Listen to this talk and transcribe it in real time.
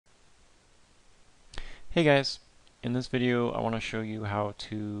Hey guys, in this video I want to show you how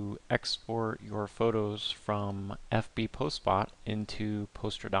to export your photos from FB Postspot into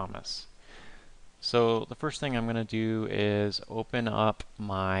Postradamus. So the first thing I'm going to do is open up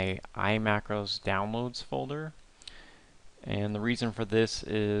my iMacros downloads folder, and the reason for this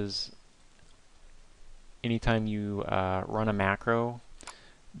is anytime you run a macro,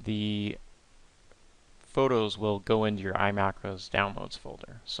 the photos will go into your iMacros downloads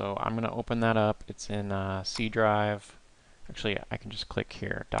folder. So I'm going to open that up. It's in C drive. Actually, I can just click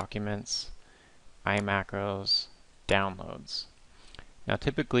here, Documents, iMacros, Downloads. Now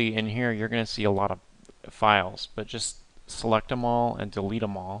typically in here you're going to see a lot of files, but just select them all and delete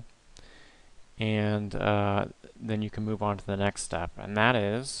them all, and then you can move on to the next step, and that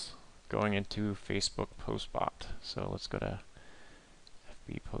is going into Facebook Postspot. So let's go to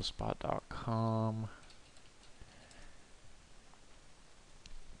fbpostspot.com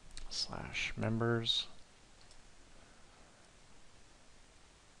 /members.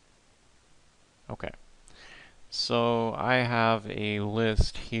 Okay, so I have a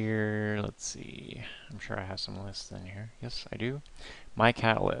list here. Let's see, I'm sure I have some lists in here. Yes, I do. My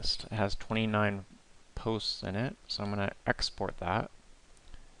cat list has 29 posts in it, so I'm going to export that.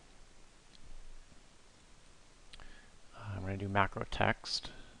 I'm going to do macro text,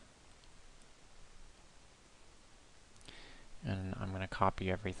 and I'm going to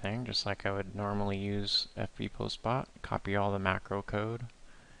copy everything just like I would normally use FB Postspot. Copy all the macro code,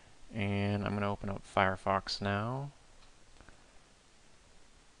 and I'm going to open up Firefox now,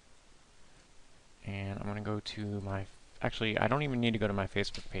 and I'm going to go to my, actually I don't even need to go to my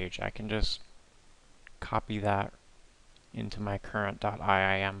Facebook page. I can just copy that into my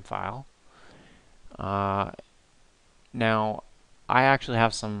current.iim file. Now I actually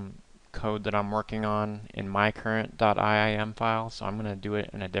have some code that I'm working on in my current.iim file, so I'm going to do it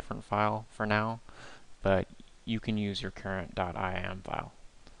in a different file for now, but you can use your current.iim file.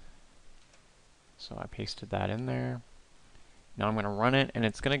 So I pasted that in there. Now I'm going to run it, and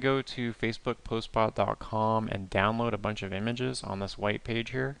it's going to go to facebookpostspot.com and download a bunch of images on this white page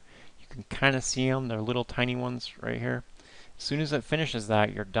here. You can kind of see them, they're little tiny ones right here. As soon as it finishes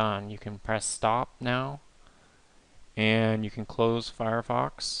that, you're done. You can press stop now, and you can close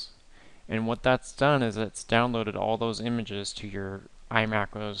Firefox. And what that's done is it's downloaded all those images to your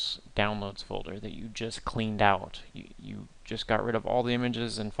iMacros downloads folder that you just cleaned out. You just got rid of all the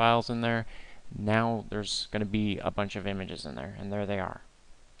images and files in there. Now there's going to be a bunch of images in there, and there they are.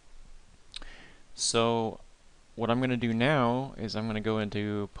 So what I'm going to do now is I'm going to go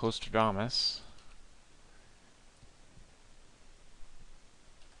into Postradamus,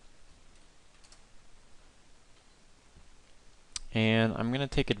 and I'm going to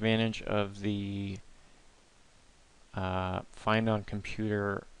take advantage of the Find on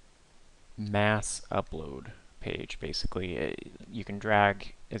Computer mass upload page. Basically, you can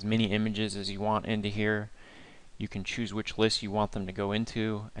drag as many images as you want into here. You can choose which list you want them to go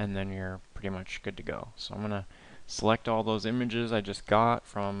into, and then you're pretty much good to go. So I'm going to select all those images I just got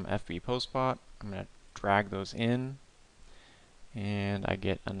from FB Postspot. I'm going to drag those in, and I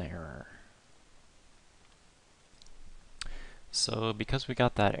get an error. So because we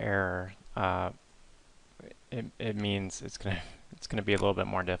got that error, it means it's gonna be a little bit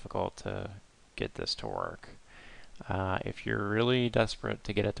more difficult to get this to work. If you're really desperate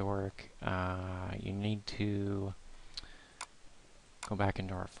to get it to work, you need to go back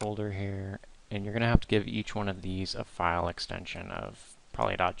into our folder here, and you're gonna have to give each one of these a file extension of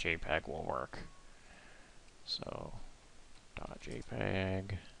probably .jpg will work. So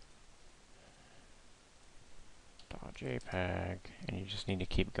 .jpg, .jpg, and you just need to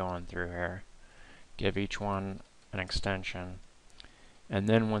keep going through here. Give each one an extension, and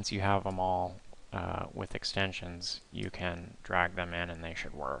then once you have them all with extensions, you can drag them in and they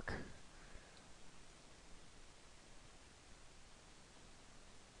should work.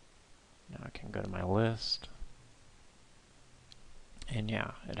 Now I can go to my list, and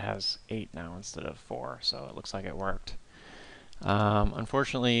yeah, it has 8 now instead of 4, so it looks like it worked.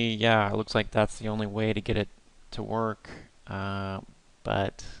 Unfortunately, yeah, it looks like that's the only way to get it to work,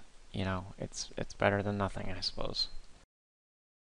 but you know, it's better than nothing, I suppose.